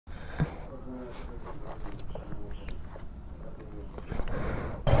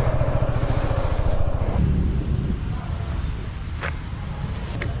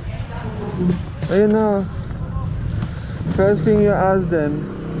You know, first thing you ask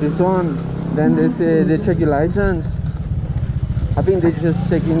them, this one, then they say they check your license. I think they're just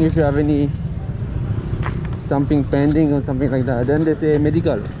checking if you have any something pending or something like that. Then they say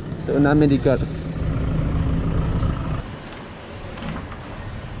medical, so not medical.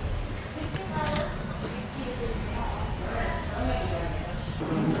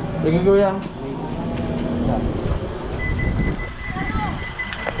 You can go, yeah.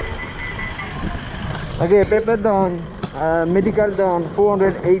 Okay, paper down, medical down,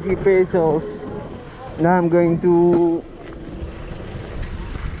 480 pesos. Now I'm going to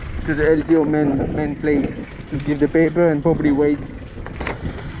the LTO main place to give the paper and probably wait.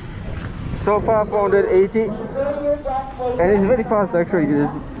 So far 480, and it's very fast actually.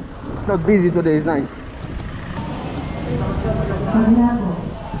 It's not busy today, it's nice.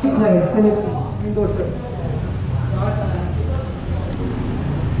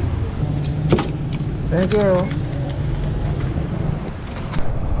 Thank you.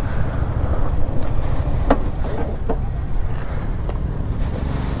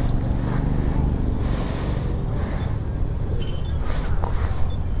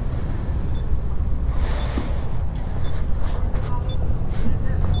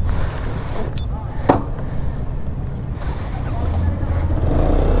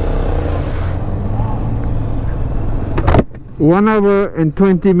 One hour and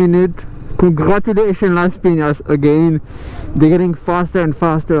 20 minutes. Congratulations, Las Piñas again. They're getting faster and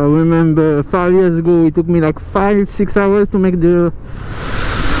faster. I remember 5 years ago it took me like 5-6 hours to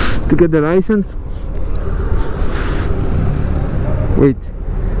get the license. Wait,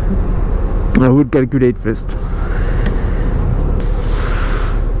 I would calculate first.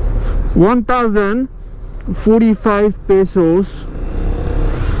 1,045 pesos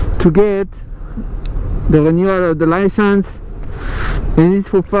to get the renewal of the license. And it's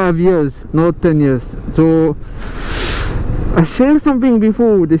for 5 years, not 10 years. So I shared something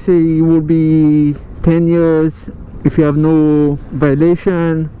before. They say it will be 10 years if you have no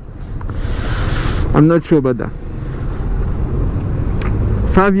violation. I'm not sure about that.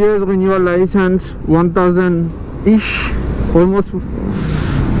 5 years renewal license, 1,000 ish, almost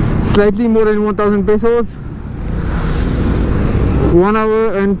slightly more than 1,000 pesos. 1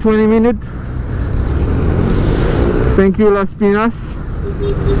 hour and 20 minutes. Thank you, Las Piñas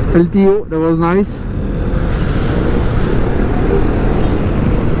LTO, that was nice.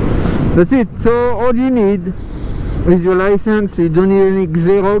 That's it. So all you need is your license. You don't need any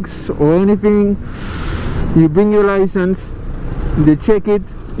Xerox or anything. You bring your license, they check it,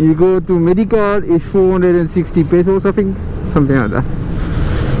 you go to medical. It's 460 pesos, I think, something like that.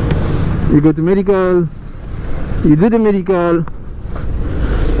 You go to medical, you do the medical.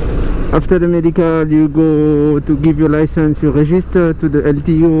 After the medical, you go to give your license, you register to the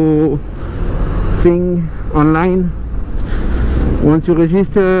LTO thing online. Once you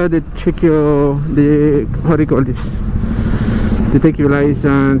register, they check your, how do you call this? They take your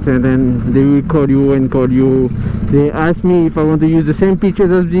license and then they will call you and call you. They ask me if I want to use the same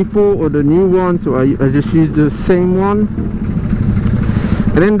pictures as before or the new one, so I just use the same one.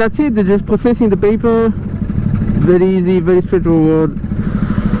 And then that's it, they're just processing the paper. Very easy, very straightforward.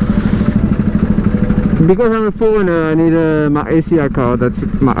 Because I'm a foreigner, I need my ACI card, that's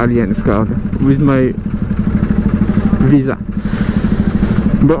it, my Alliance card, with my visa.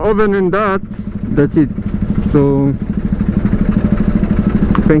 But other than that, that's it. So,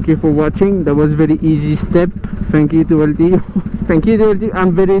 thank you for watching. That was very easy step. Thank you to LTO. Thank you to LTO.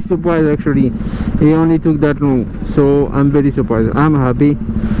 I'm very surprised actually. It only took that long. So, I'm very surprised. I'm happy.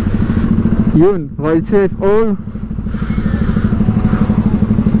 Yun, ride safe all.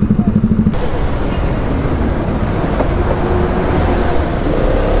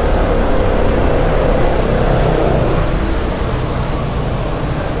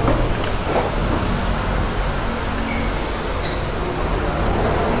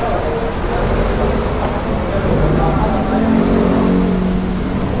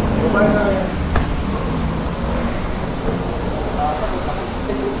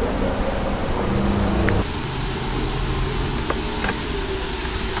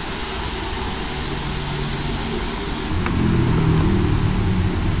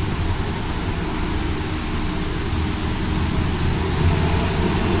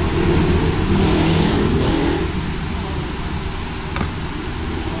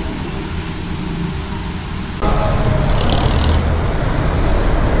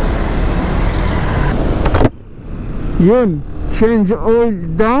 Yun, change oil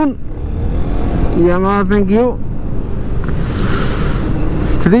down. Yamaha, thank you.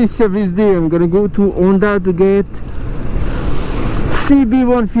 Today's service day. I'm gonna go to Honda to get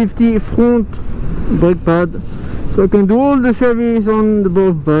CB150 front brake pad, so I can do all the service on the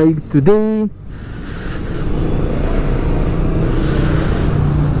both bike today.